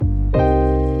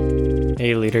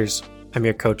leaders. I'm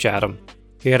your coach, Adam.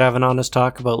 Here to have an honest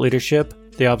talk about leadership,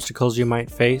 the obstacles you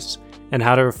might face, and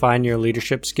how to refine your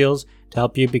leadership skills to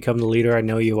help you become the leader I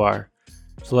know you are.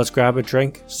 So let's grab a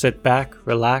drink, sit back,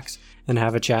 relax, and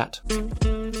have a chat.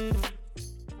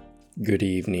 Good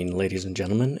evening, ladies and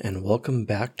gentlemen, and welcome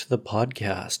back to the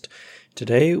podcast.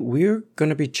 Today, we're going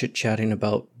to be chit-chatting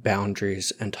about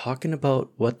boundaries and talking about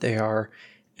what they are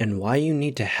and why you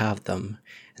need to have them.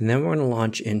 And then we're going to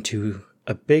launch into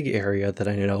a big area that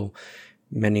I know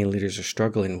many leaders are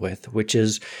struggling with, which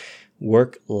is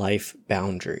work-life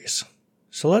boundaries.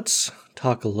 So let's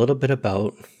talk a little bit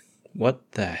about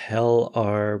what the hell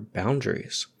are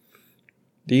boundaries.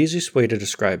 The easiest way to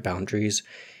describe boundaries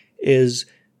is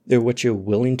they're what you're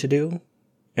willing to do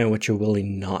and what you're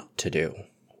willing not to do,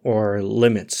 or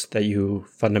limits that you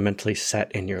fundamentally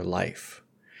set in your life.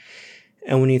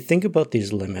 And when you think about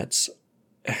these limits,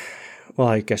 well,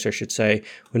 I guess I should say,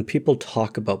 when people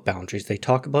talk about boundaries, they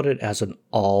talk about it as an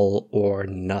all or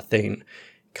nothing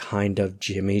kind of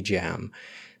jimmy jam.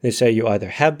 They say you either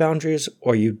have boundaries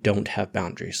or you don't have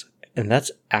boundaries. And that's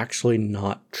actually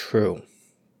not true.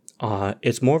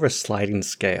 It's more of a sliding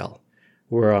scale,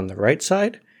 where on the right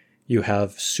side, you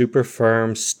have super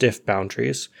firm, stiff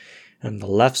boundaries. And on the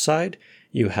left side,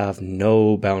 you have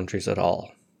no boundaries at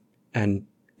all. And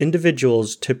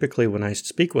individuals, typically when I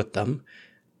speak with them,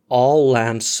 all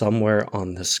land somewhere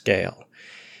on the scale.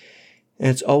 And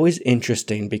it's always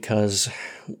interesting because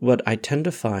what I tend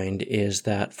to find is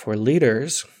that for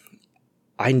leaders,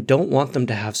 I don't want them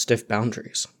to have stiff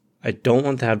boundaries. I don't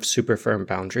want to have super firm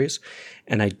boundaries,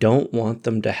 and I don't want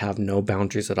them to have no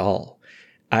boundaries at all.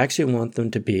 I actually want them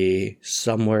to be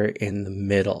somewhere in the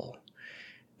middle.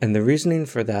 And the reasoning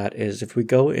for that is if we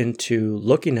go into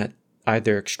looking at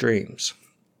either extremes.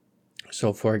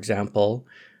 So for example,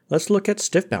 let's look at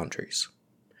stiff boundaries.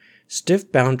 Stiff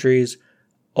boundaries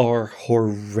are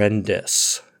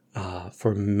horrendous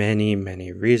for many,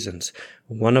 many reasons.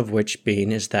 One of which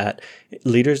being is that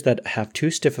leaders that have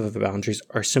too stiff of boundaries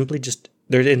are simply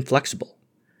they're inflexible.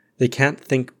 They can't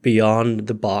think beyond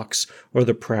the box or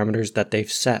the parameters that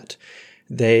they've set.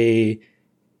 They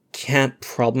can't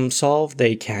problem solve.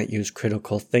 They can't use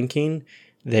critical thinking.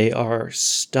 They are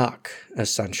stuck,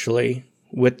 essentially,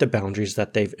 with the boundaries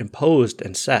that they've imposed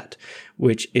and set,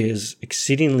 which is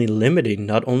exceedingly limiting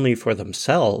not only for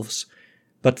themselves,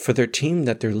 but for their team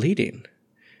that they're leading.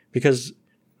 Because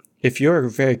if you're a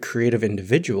very creative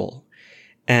individual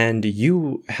and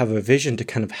you have a vision to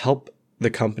kind of help the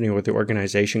company or the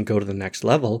organization go to the next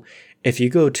level, if you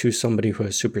go to somebody who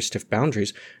has super stiff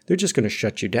boundaries, they're just going to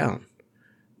shut you down.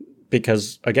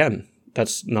 Because, again,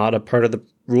 that's not a part of the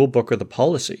rule book or the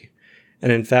policy.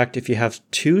 And in fact, if you have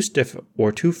too stiff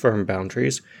or too firm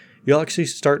boundaries, you'll actually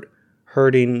start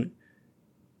hurting.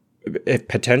 If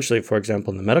potentially, for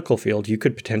example, in the medical field, you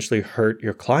could potentially hurt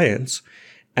your clients.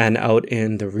 And out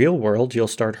in the real world, you'll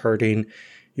start hurting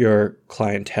your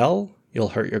clientele, you'll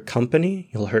hurt your company,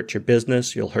 you'll hurt your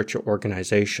business, you'll hurt your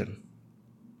organization.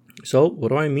 So what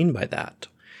do I mean by that?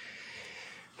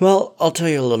 Well, I'll tell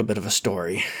you a little bit of a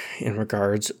story in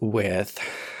regards with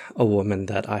a woman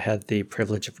that I had the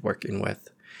privilege of working with.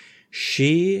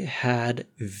 She had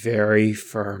very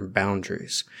firm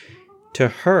boundaries. To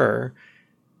her,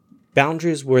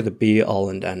 boundaries were the be-all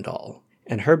and end-all,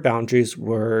 and her boundaries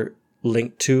were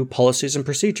linked to policies and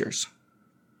procedures.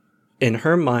 In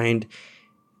her mind,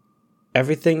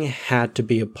 everything had to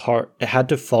be it had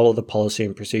to follow the policy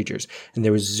and procedures, and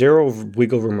there was zero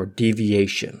wiggle room or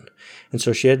deviation. And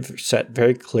so she had set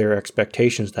very clear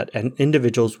expectations that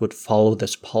individuals would follow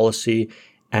this policy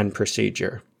and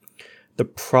procedure. The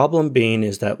problem being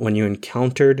is that when you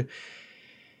encountered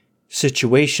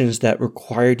situations that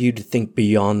required you to think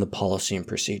beyond the policy and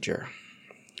procedure.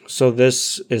 So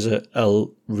this is a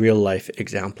real life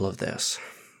example of this.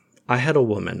 I had a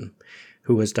woman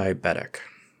who was diabetic,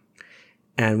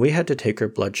 and we had to take her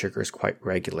blood sugars quite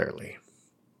regularly.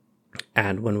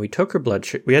 And when we took her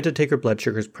we had to take her blood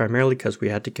sugars primarily because we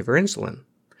had to give her insulin.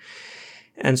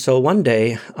 And so one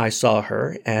day I saw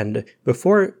her, and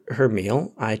before her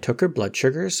meal, I took her blood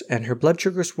sugars, and her blood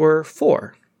sugars were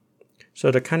 4.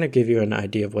 So to kind of give you an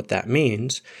idea of what that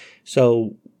means,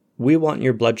 so we want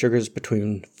your blood sugars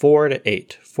between 4 to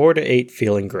 8. 4 to 8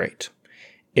 feeling great.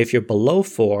 If you're below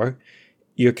 4,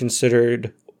 you're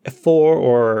considered 4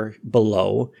 or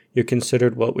below, you're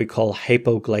considered what we call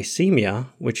hypoglycemia,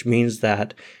 which means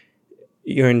that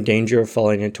you're in danger of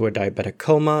falling into a diabetic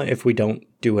coma if we don't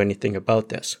do anything about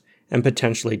this, and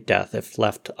potentially death if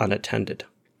left unattended.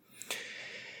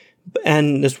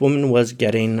 And this woman was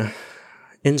getting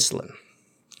insulin.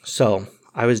 So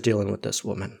I was dealing with this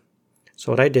woman.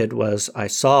 So what I did was I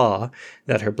saw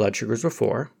that her blood sugars were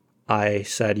 4. I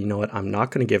said, you know what, I'm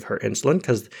not going to give her insulin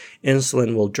because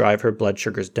insulin will drive her blood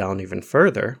sugars down even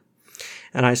further.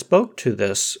 And I spoke to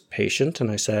this patient and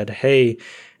I said, hey,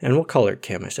 and we'll call her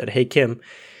Kim. I said, hey, Kim,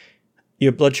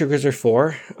 your blood sugars are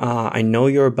 4. I know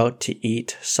you're about to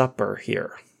eat supper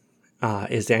here.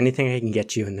 Is there anything I can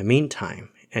get you in the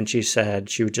meantime? And she said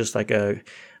she would just like a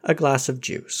glass of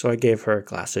juice. So I gave her a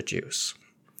glass of juice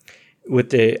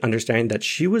with the understanding that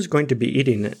she was going to be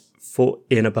eating it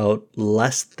in about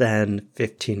less than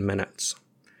 15 minutes.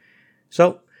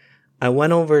 So I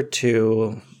went over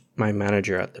to my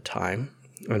manager at the time,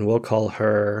 and we'll call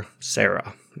her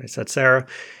Sarah. I said, Sarah,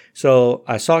 so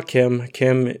I saw Kim.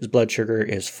 Kim's blood sugar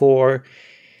is 4.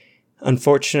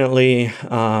 Unfortunately,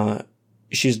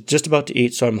 she's just about to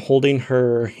eat, so I'm holding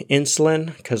her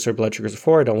insulin because her blood sugar is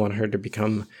 4. I don't want her to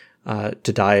become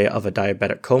to die of a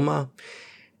diabetic coma.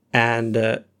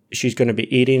 And she's going to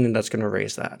be eating, and that's going to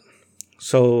raise that.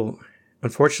 So,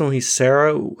 unfortunately,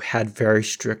 Sarah had very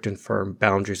strict and firm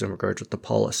boundaries in regards with the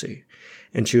policy.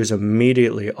 And she was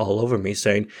immediately all over me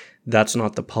saying, that's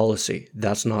not the policy.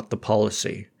 That's not the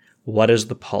policy. What is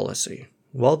the policy?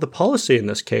 Well, the policy in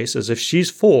this case is if she's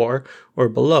 4 or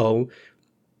below,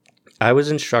 I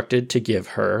was instructed to give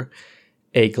her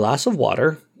a glass of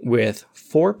water with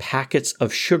 4 packets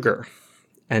of sugar.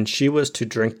 And she was to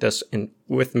drink this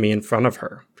with me in front of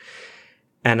her.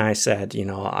 And I said, you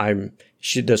know,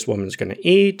 this woman's going to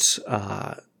eat.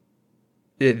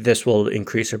 This will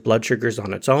increase her blood sugars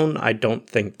on its own. I don't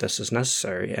think this is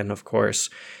necessary. And of course,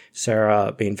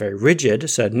 Sarah, being very rigid,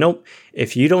 said, nope,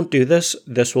 if you don't do this,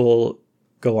 this will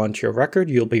go onto your record.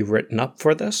 You'll be written up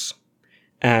for this.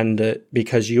 And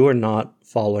because you are not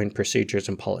following procedures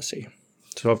and policy.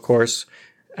 So of course,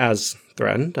 as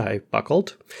threatened, I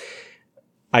buckled.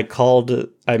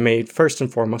 First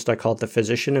and foremost, I called the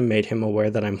physician and made him aware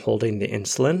that I'm holding the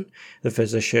insulin. The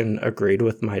physician agreed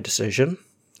with my decision.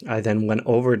 I then went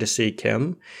over to see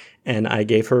Kim and I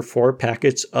gave her 4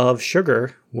 packets of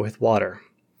sugar with water.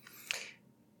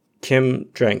 Kim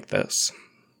drank this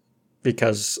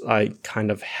because I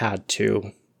kind of had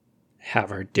to have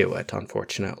her do it,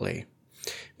 unfortunately,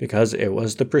 because it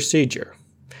was the procedure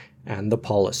and the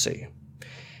policy.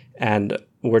 And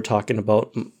we're talking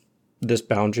about this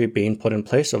boundary being put in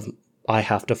place of I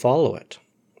have to follow it.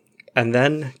 And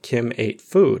then Kim ate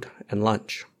food and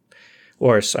lunch,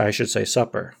 or I should say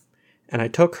supper. And I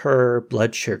took her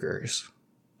blood sugars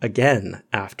again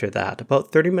after that,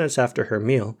 about 30 minutes after her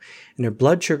meal, and her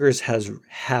blood sugars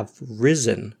have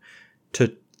risen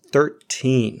to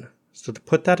 13. So to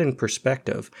put that in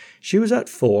perspective, she was at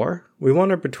 4. We want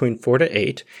her between 4 to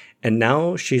 8, and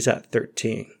now she's at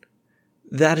 13.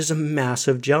 That is a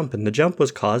massive jump, and the jump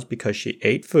was caused because she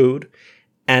ate food,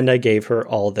 and I gave her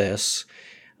all this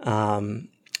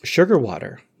sugar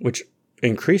water, which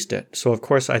increased it. So of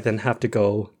course I then have to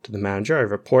go to the manager. I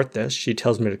report this. She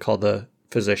tells me to call the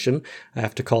physician. I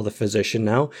have to call the physician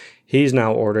now. He's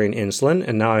now ordering insulin,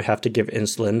 and now I have to give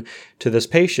insulin to this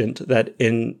patient that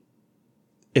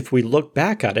if we look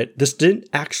back at it, this didn't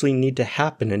actually need to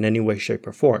happen in any way, shape,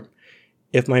 or form.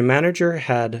 If my manager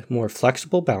had more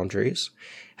flexible boundaries,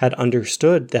 had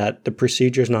understood that the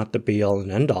procedure is not the be-all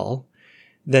and end-all,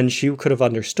 then she could have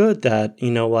understood that, you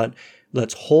know what,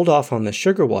 let's hold off on the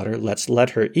sugar water, let's let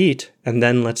her eat, and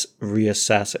then let's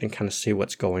reassess and kind of see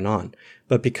what's going on.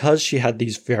 But because she had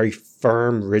these very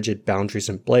firm, rigid boundaries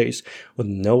in place with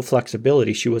no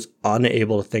flexibility, she was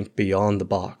unable to think beyond the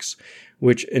box,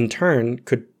 which in turn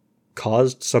could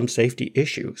cause some safety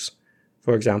issues,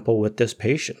 for example, with this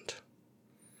patient.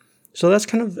 So that's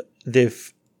kind of the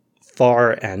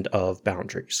far end of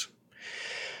boundaries.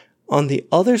 On the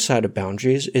other side of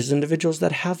boundaries is individuals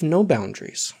that have no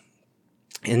boundaries.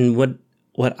 And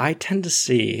what I tend to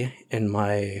see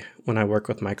when I work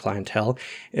with my clientele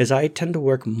is I tend to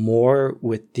work more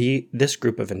with this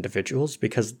group of individuals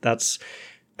because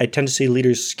I tend to see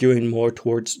leaders skewing more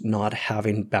towards not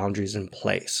having boundaries in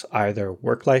place, either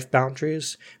work-life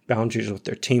boundaries, boundaries with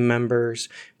their team members,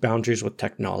 boundaries with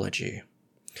technology.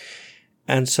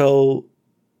 And so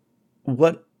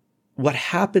what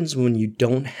happens when you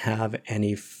don't have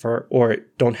or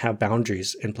don't have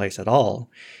boundaries in place at all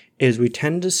is we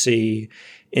tend to see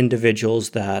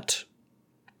individuals that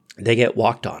they get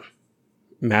walked on.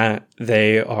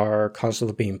 They are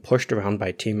constantly being pushed around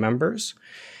by team members,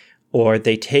 or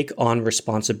they take on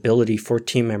responsibility for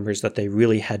team members that they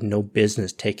really had no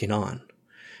business taking on.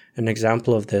 An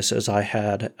example of this is I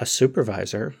had a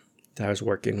supervisor that I was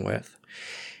working with,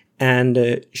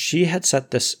 and she had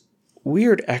set this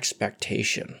weird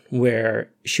expectation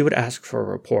where she would ask for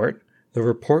a report The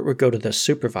report would go to the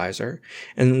supervisor,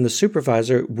 and then the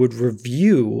supervisor would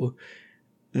review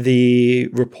the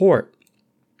report.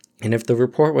 And if the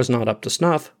report was not up to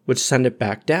snuff, would send it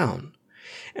back down.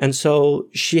 And so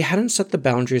she hadn't set the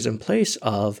boundaries in place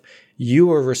of,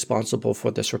 you are responsible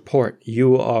for this report.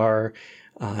 You are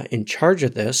in charge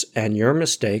of this, and your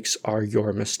mistakes are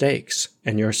your mistakes,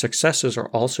 and your successes are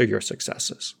also your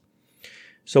successes.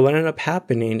 So what ended up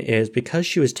happening is, because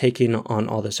she was taking on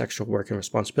all this extra work and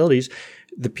responsibilities,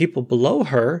 the people below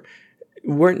her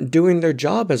weren't doing their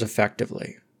job as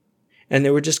effectively. And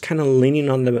they were just kind of leaning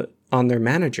on their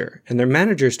manager. And their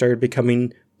manager started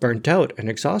becoming burnt out and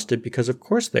exhausted, because of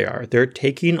course they are. They're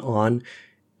taking on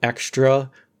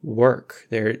extra work.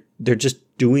 They're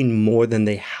just doing more than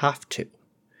they have to.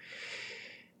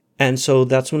 And so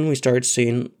that's when we started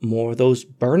seeing more of those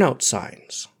burnout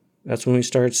signs. That's when I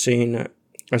started seeing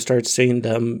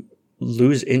them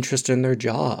lose interest in their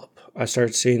job. I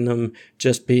started seeing them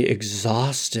just be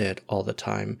exhausted all the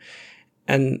time.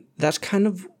 And that's kind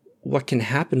of what can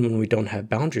happen when we don't have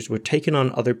boundaries. We're taking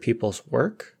on other people's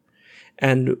work,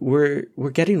 and we're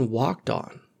getting walked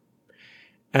on.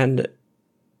 And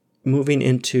moving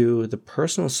into the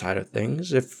personal side of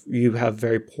things, if you have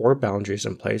very poor boundaries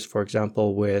in place, for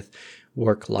example, with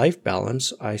work-life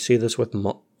balance, I see this with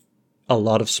a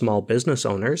lot of small business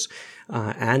owners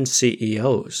and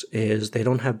CEOs, is they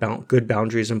don't have good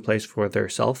boundaries in place for their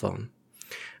cell phone.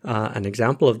 An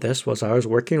example of this was, I was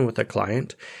working with a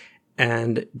client,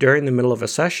 and during the middle of a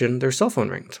session, their cell phone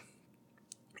rings,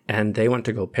 and they went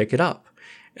to go pick it up.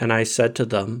 And I said to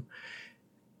them,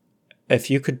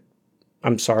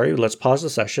 I'm sorry, let's pause the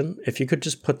session. If you could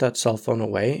just put that cell phone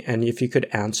away, and if you could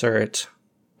answer it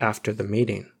after the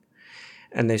meeting.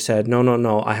 And they said,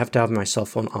 no, I have to have my cell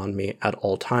phone on me at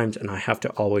all times, and I have to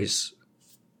always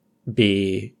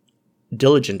be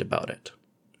diligent about it.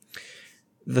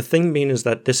 The thing being is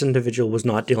that this individual was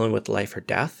not dealing with life or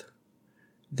death.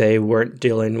 They weren't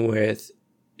dealing with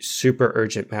super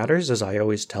urgent matters. As I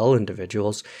always tell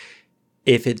individuals,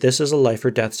 if this is a life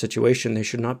or death situation, they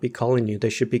should not be calling you. They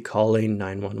should be calling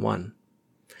 911.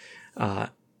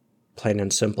 Plain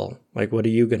and simple. Like, what are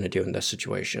you going to do in this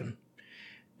situation?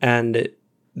 And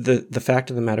the fact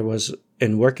of the matter was,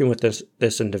 in working with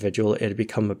this individual, it had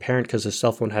become apparent because his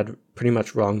cell phone had pretty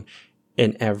much rung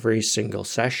in every single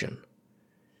session.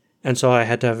 And so I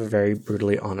had to have a very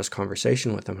brutally honest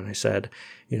conversation with him. And I said,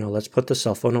 let's put the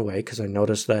cell phone away, because I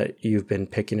noticed that you've been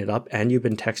picking it up and you've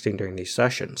been texting during these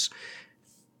sessions.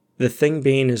 The thing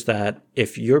being is that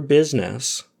if your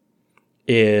business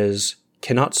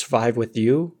cannot survive with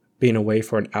you being away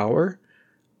for an hour,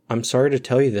 I'm sorry to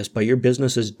tell you this, but your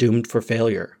business is doomed for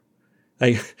failure.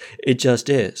 It just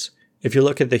is. If you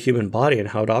look at the human body and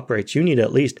how it operates, you need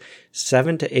at least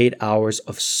 7 to 8 hours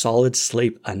of solid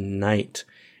sleep a night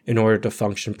in order to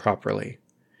function properly.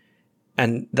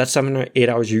 And that's 7 or 8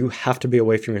 hours you have to be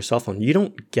away from your cell phone. You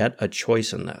don't get a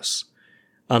choice in this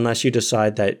unless you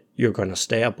decide that you're going to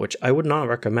stay up, which I would not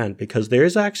recommend, because there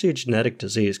is actually a genetic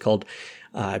disease called,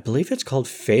 I believe it's called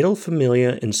fatal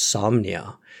familial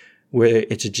insomnia, where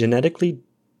it's genetic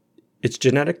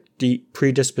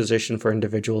predisposition for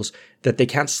individuals that they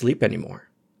can't sleep anymore.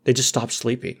 They just stop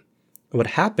sleeping. What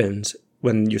happens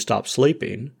when you stop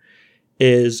sleeping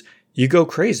is you go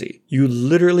crazy. You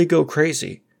literally go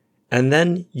crazy, and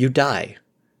then you die.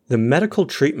 The medical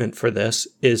treatment for this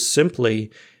is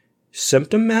simply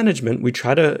symptom management. We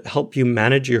try to help you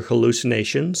manage your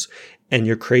hallucinations and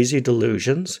your crazy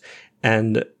delusions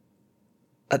and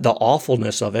the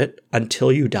awfulness of it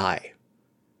until you die.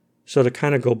 So to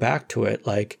kind of go back to it,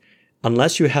 like,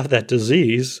 unless you have that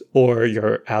disease or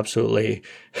you're absolutely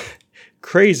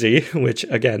crazy, which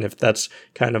again, if that's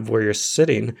kind of where you're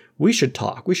sitting, we should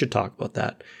talk about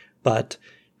that. But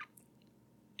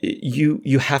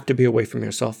you have to be away from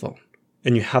your cell phone,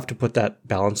 and you have to put that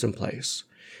balance in place.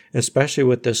 Especially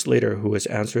with this leader who was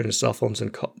answering his cell phones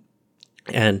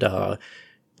and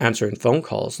answering phone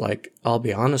calls. Like, I'll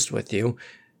be honest with you,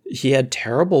 he had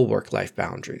terrible work-life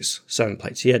boundaries set in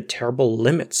place. He had terrible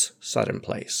limits set in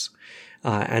place.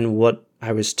 And what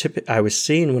I was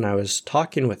seeing when I was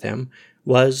talking with him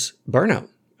was burnout.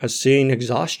 I was seeing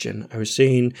exhaustion. I was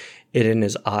seeing it in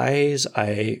his eyes.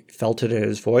 I felt it in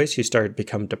his voice. He started to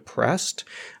become depressed.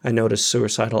 I noticed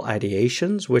suicidal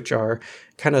ideations, which are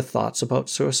kind of thoughts about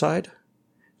suicide,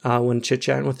 when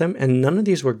chit-chatting with him. And none of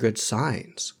these were good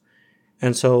signs.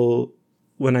 And so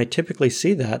when I typically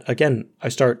see that, again, I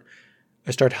start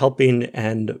helping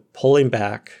and pulling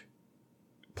back,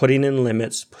 putting in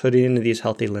limits, putting in these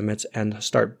healthy limits, and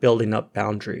start building up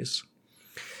boundaries.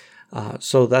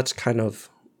 So that's kind of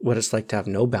what it's like to have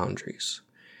no boundaries.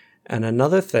 And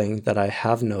another thing that I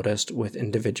have noticed with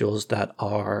individuals that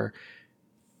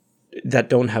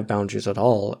don't have boundaries at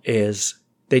all is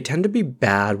they tend to be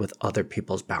bad with other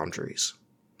people's boundaries.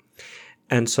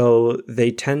 And so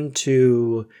they tend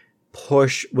to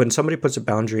push, when somebody puts a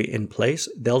boundary in place,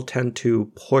 they'll tend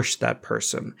to push that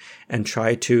person and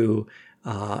try to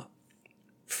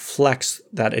flex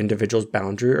that individual's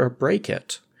boundary or break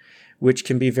it, which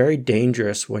can be very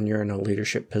dangerous when you're in a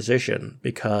leadership position,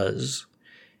 because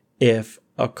if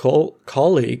a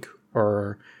colleague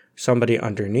or somebody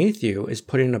underneath you is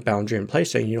putting a boundary in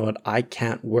place saying, you know what, I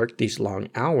can't work these long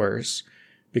hours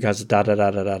because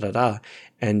da-da-da-da-da-da-da,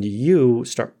 and you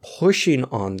start pushing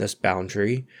on this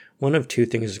boundary, one of two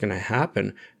things is going to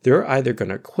happen. They're either going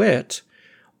to quit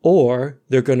or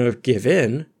they're going to give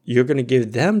in. You're going to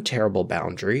give them terrible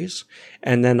boundaries.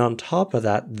 And then on top of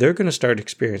that, they're going to start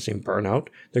experiencing burnout.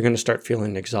 They're going to start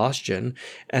feeling exhaustion.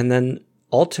 And then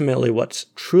ultimately what's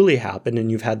truly happened, and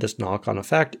you've had this knock-on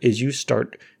effect, is you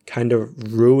start kind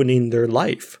of ruining their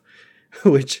life,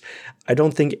 which I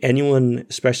don't think anyone,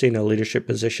 especially in a leadership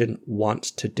position,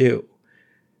 wants to do.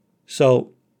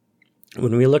 So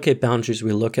when we look at boundaries,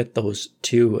 we look at those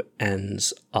two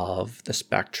ends of the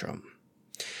spectrum.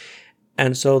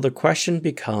 And so the question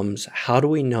becomes, how do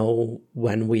we know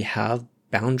when we have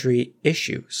boundary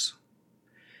issues?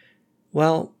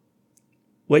 Well,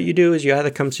 what you do is you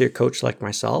either come to your coach like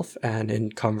myself, and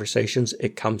in conversations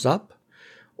it comes up,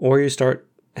 or you start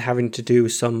having to do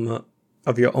some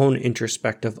of your own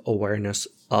introspective awareness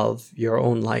of your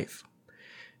own life.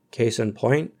 Case in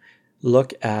point,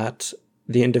 look at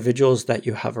the individuals that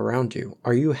you have around you.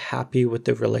 Are you happy with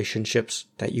the relationships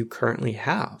that you currently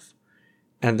have?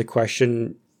 And the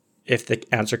question, if the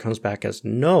answer comes back as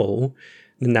no,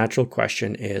 the natural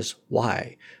question is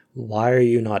why? Why are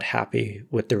you not happy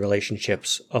with the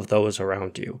relationships of those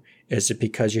around you? Is it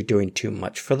because you're doing too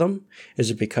much for them? Is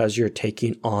it because you're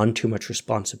taking on too much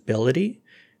responsibility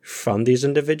from these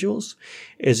individuals?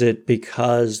 Is it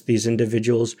because these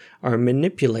individuals are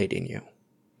manipulating you?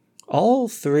 All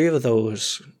three of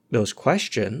those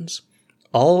questions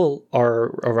all are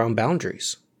around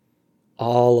boundaries.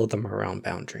 All of them are around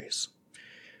boundaries.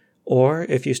 Or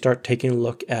if you start taking a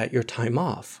look at your time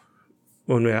off,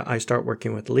 when I start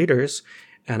working with leaders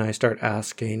and I start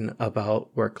asking about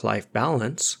work-life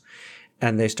balance,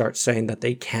 and they start saying that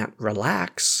they can't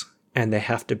relax and they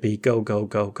have to be go, go,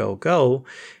 go, go, go,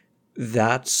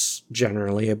 that's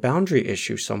generally a boundary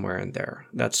issue somewhere in there.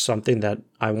 That's something that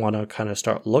I want to kind of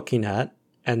start looking at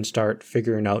and start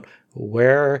figuring out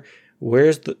where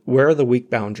are the weak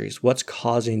boundaries? What's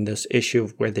causing this issue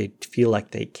of where they feel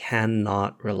like they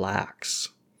cannot relax?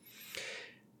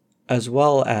 As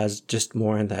well as just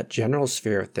more in that general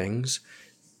sphere of things,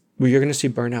 where you're going to see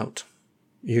burnout.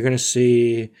 You're going to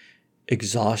see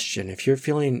exhaustion. If you're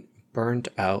feeling burnt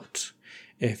out,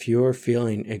 if you're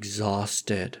feeling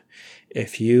exhausted,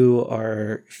 if you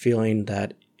are feeling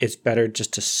that it's better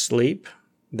just to sleep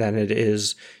than it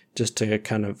is just to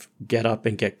kind of get up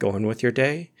and get going with your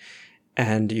day,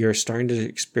 and you're starting to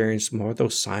experience more of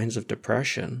those signs of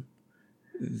depression,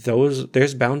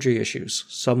 there's boundary issues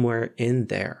somewhere in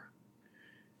there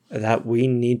that we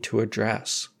need to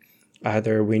address.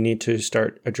 Either we need to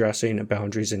start addressing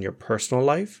boundaries in your personal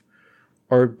life,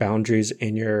 or boundaries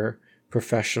in your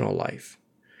professional life,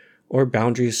 or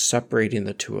boundaries separating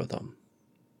the two of them.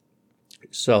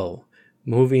 So,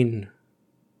 moving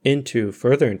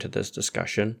further into this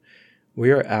discussion,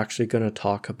 we are actually going to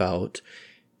talk about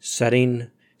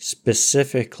setting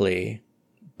specifically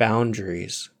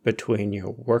boundaries between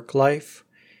your work life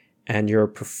and your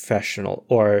professional,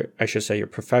 or I should say your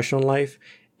professional life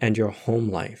and your home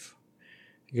life.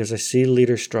 Because I see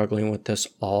leaders struggling with this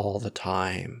all the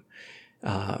time,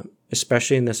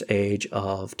 especially in this age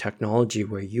of technology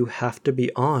where you have to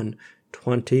be on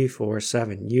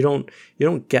 24/7. You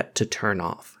don't get to turn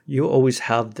off. You always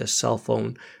have this cell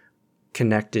phone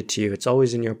connected to you. It's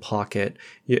always in your pocket.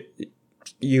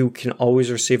 You can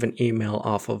always receive an email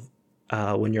off of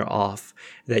when you're off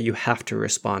that you have to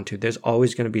respond to. There's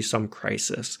always going to be some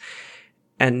crisis.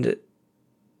 And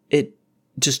it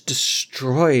just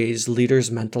destroys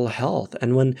leaders' mental health.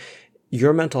 And when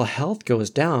your mental health goes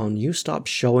down, you stop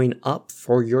showing up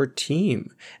for your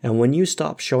team. And when you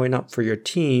stop showing up for your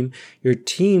team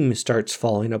starts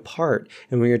falling apart.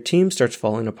 And when your team starts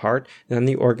falling apart, then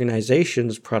the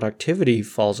organization's productivity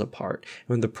falls apart. And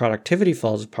when the productivity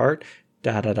falls apart,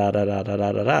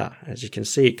 as you can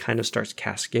see, it kind of starts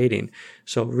cascading.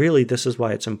 So really, this is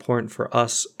why it's important for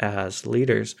us as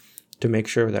leaders to make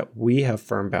sure that we have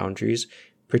firm boundaries,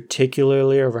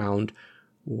 particularly around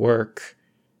work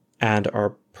and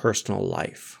our personal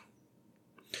life.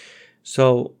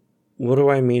 So what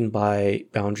do I mean by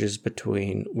boundaries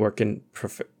between work and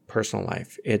personal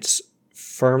life? It's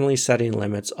firmly setting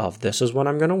limits of this is when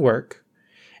I'm going to work.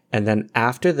 And then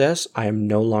after this, I am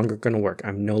no longer going to work.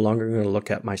 I'm no longer going to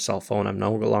look at my cell phone. I'm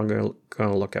no longer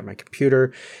going to look at my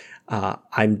computer.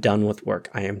 I'm done with work.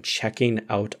 I am checking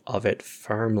out of it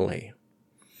firmly.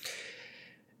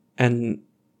 And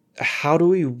how do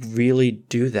we really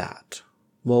do that?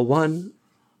 Well, one,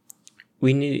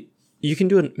 you can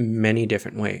do it many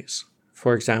different ways.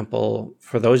 For example,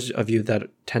 for those of you that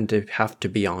tend to have to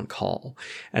be on call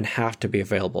and have to be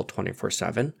available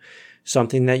 24/7,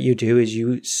 something that you do is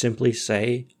you simply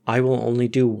say, I will only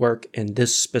do work in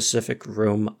this specific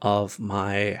room of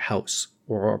my house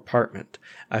or apartment.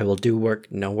 I will do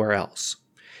work nowhere else.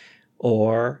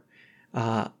 Or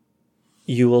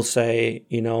you will say,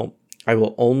 I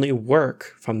will only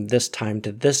work from this time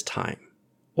to this time.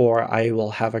 Or I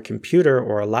will have a computer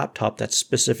or a laptop that's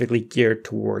specifically geared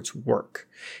towards work.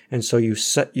 And so you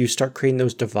start creating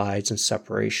those divides and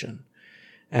separation.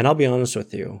 And I'll be honest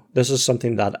with you, this is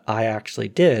something that I actually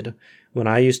did when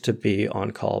I used to be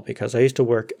on call, because I used to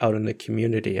work out in the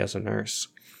community as a nurse.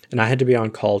 And I had to be on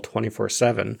call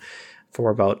 24/7 for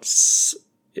about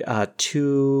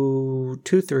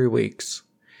 3 weeks.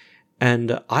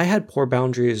 And I had poor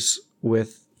boundaries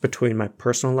between my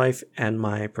personal life and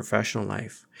my professional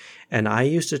life. And I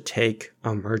used to take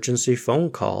emergency phone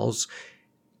calls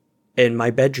in my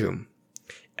bedroom.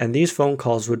 And these phone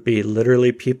calls would be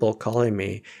literally people calling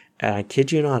me, and I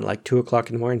kid you not, like 2:00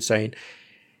 in the morning saying,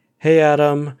 hey,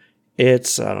 Adam,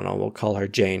 it's, I don't know, we'll call her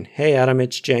Jane. Hey, Adam,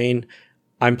 it's Jane.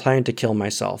 I'm planning to kill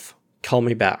myself. Call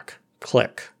me back.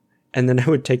 Click. And then I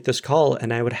would take this call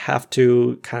and I would have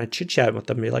to kind of chit chat with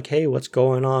them and be like, hey, what's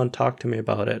going on? Talk to me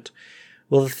about it.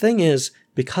 Well, the thing is,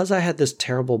 because I had this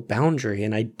terrible boundary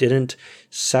and I didn't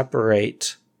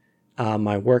separate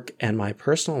my work and my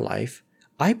personal life,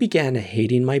 I began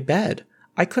hating my bed.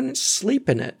 I couldn't sleep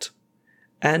in it.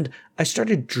 And I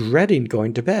started dreading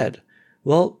going to bed.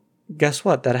 Well, guess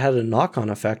what? That had a knock-on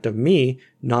effect of me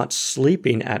not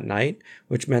sleeping at night,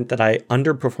 which meant that I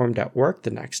underperformed at work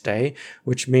the next day,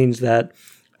 which means that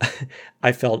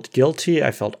I felt guilty.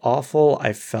 I felt awful.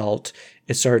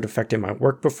 It started affecting my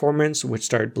work performance, which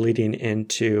started bleeding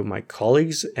into my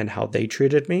colleagues and how they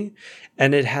treated me.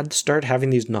 And it had to start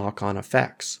having these knock-on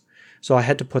effects. So I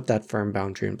had to put that firm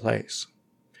boundary in place.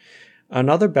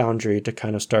 Another boundary to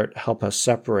kind of help us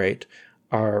separate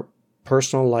our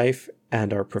personal life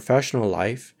and our professional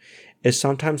life is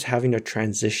sometimes having a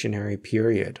transitionary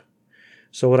period.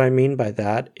 So what I mean by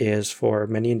that is, for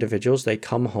many individuals, they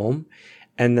come home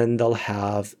and then they'll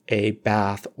have a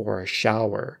bath or a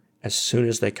shower as soon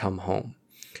as they come home.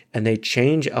 And they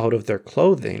change out of their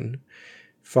clothing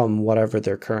from whatever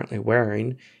they're currently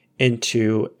wearing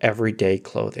into everyday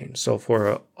clothing. So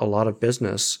for a lot of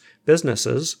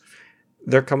businesses,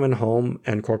 they're coming home,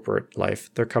 and corporate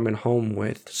life, they're coming home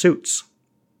with suits.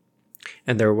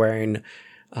 And they're wearing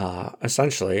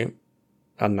essentially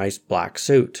a nice black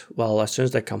suit. Well, as soon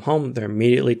as they come home, they're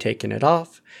immediately taking it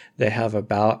off. They have a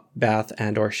bath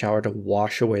and or shower to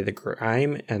wash away the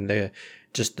grime and the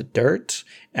dirt,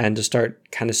 and to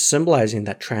start kind of symbolizing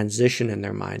that transition in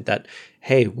their mind that,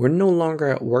 hey, we're no longer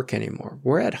at work anymore.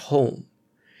 We're at home.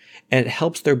 And it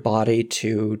helps their body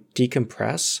to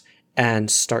decompress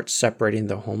and start separating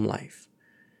their home life.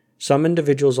 Some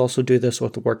individuals also do this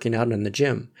with working out in the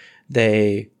gym.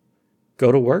 They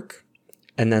go to work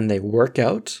and then they work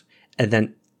out, and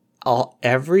then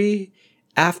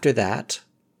after that,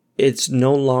 it's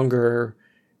no longer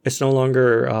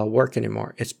work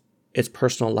anymore. It's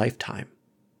personal lifetime.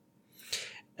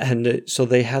 And so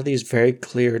they have these very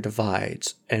clear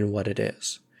divides in what it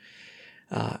is.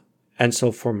 And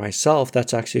so for myself,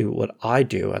 that's actually what I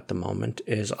do at the moment.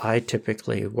 Is I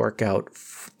typically work out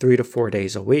 3 to 4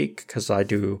 days a week, because I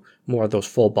do more of those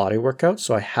full body workouts.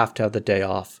 So I have to have the day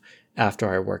off after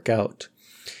I work out.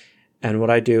 And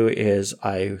what I do is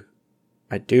I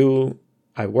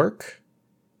work,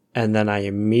 and then I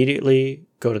immediately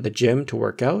go to the gym to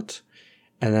work out.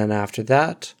 And then after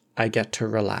that, I get to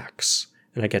relax,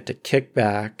 and I get to kick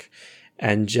back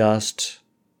and just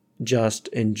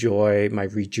enjoy my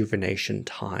rejuvenation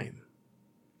time.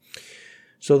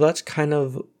 So that's kind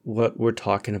of what we're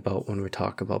talking about when we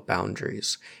talk about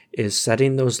boundaries, is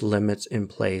setting those limits in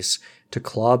place to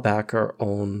claw back our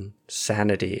own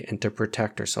sanity and to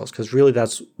protect ourselves. Because really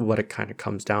that's what it kind of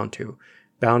comes down to.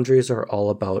 Boundaries are all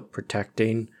about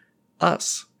protecting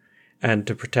us, and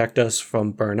to protect us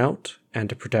from burnout, and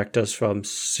to protect us from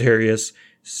serious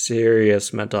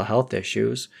mental health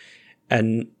issues.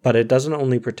 But it doesn't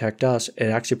only protect us, it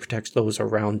actually protects those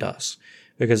around us.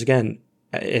 Because again,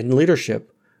 in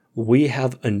leadership, we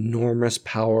have enormous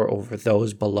power over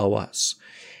those below us.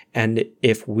 And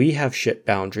if we have shit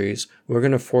boundaries, we're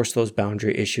going to force those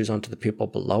boundary issues onto the people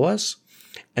below us.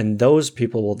 And those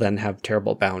people will then have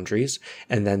terrible boundaries.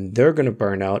 And then they're going to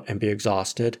burn out and be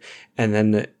exhausted. And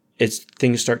then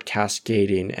things start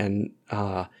cascading. And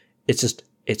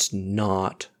it's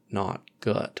not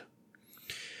good.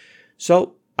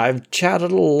 So I've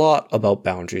chatted a lot about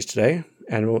boundaries today.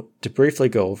 And to briefly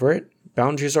go over it,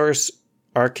 boundaries are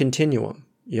a continuum.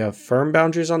 You have firm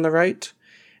boundaries on the right,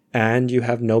 and you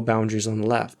have no boundaries on the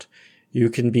left. You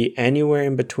can be anywhere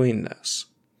in between this.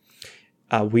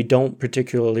 We don't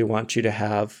particularly want you to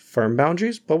have firm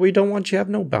boundaries, but we don't want you to have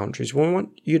no boundaries. We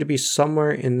want you to be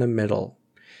somewhere in the middle.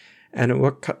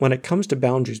 And when it comes to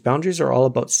boundaries, boundaries are all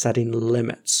about setting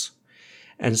limits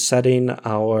and setting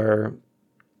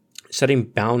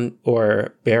bound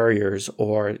or barriers,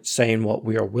 or saying what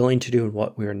we are willing to do and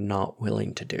what we are not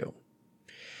willing to do.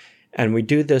 And we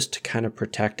do this to kind of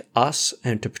protect us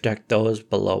and to protect those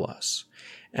below us.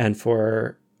 And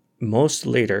for most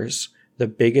leaders, the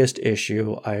biggest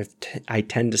issue I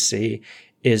tend to see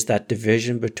is that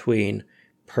division between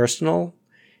personal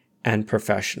and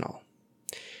professional.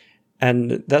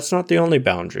 And that's not the only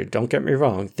boundary. Don't get me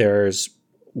wrong. There's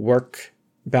work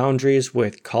boundaries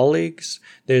with colleagues.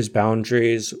 There's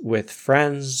boundaries with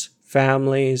friends,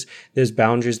 families. There's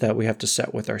boundaries that we have to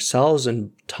set with ourselves,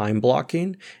 and time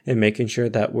blocking and making sure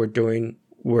that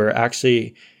we're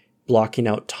actually blocking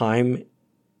out time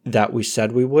that we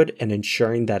said we would and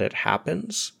ensuring that it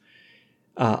happens,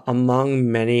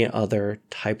 among many other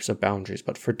types of boundaries.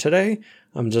 But for today,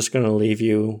 I'm just going to leave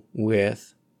you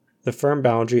with the firm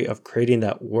boundary of creating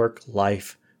that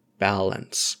work-life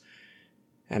balance.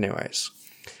 Anyways,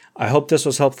 I hope this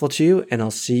was helpful to you, and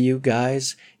I'll see you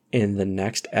guys in the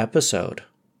next episode.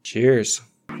 Cheers.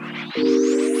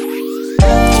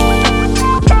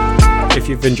 If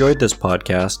you've enjoyed this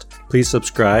podcast, please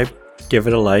subscribe, give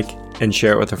it a like, and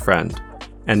share it with a friend.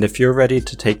 And if you're ready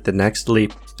to take the next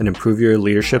leap and improve your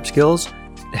leadership skills,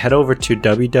 head over to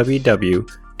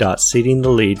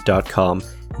www.seedingthelead.com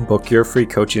and book your free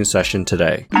coaching session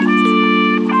today.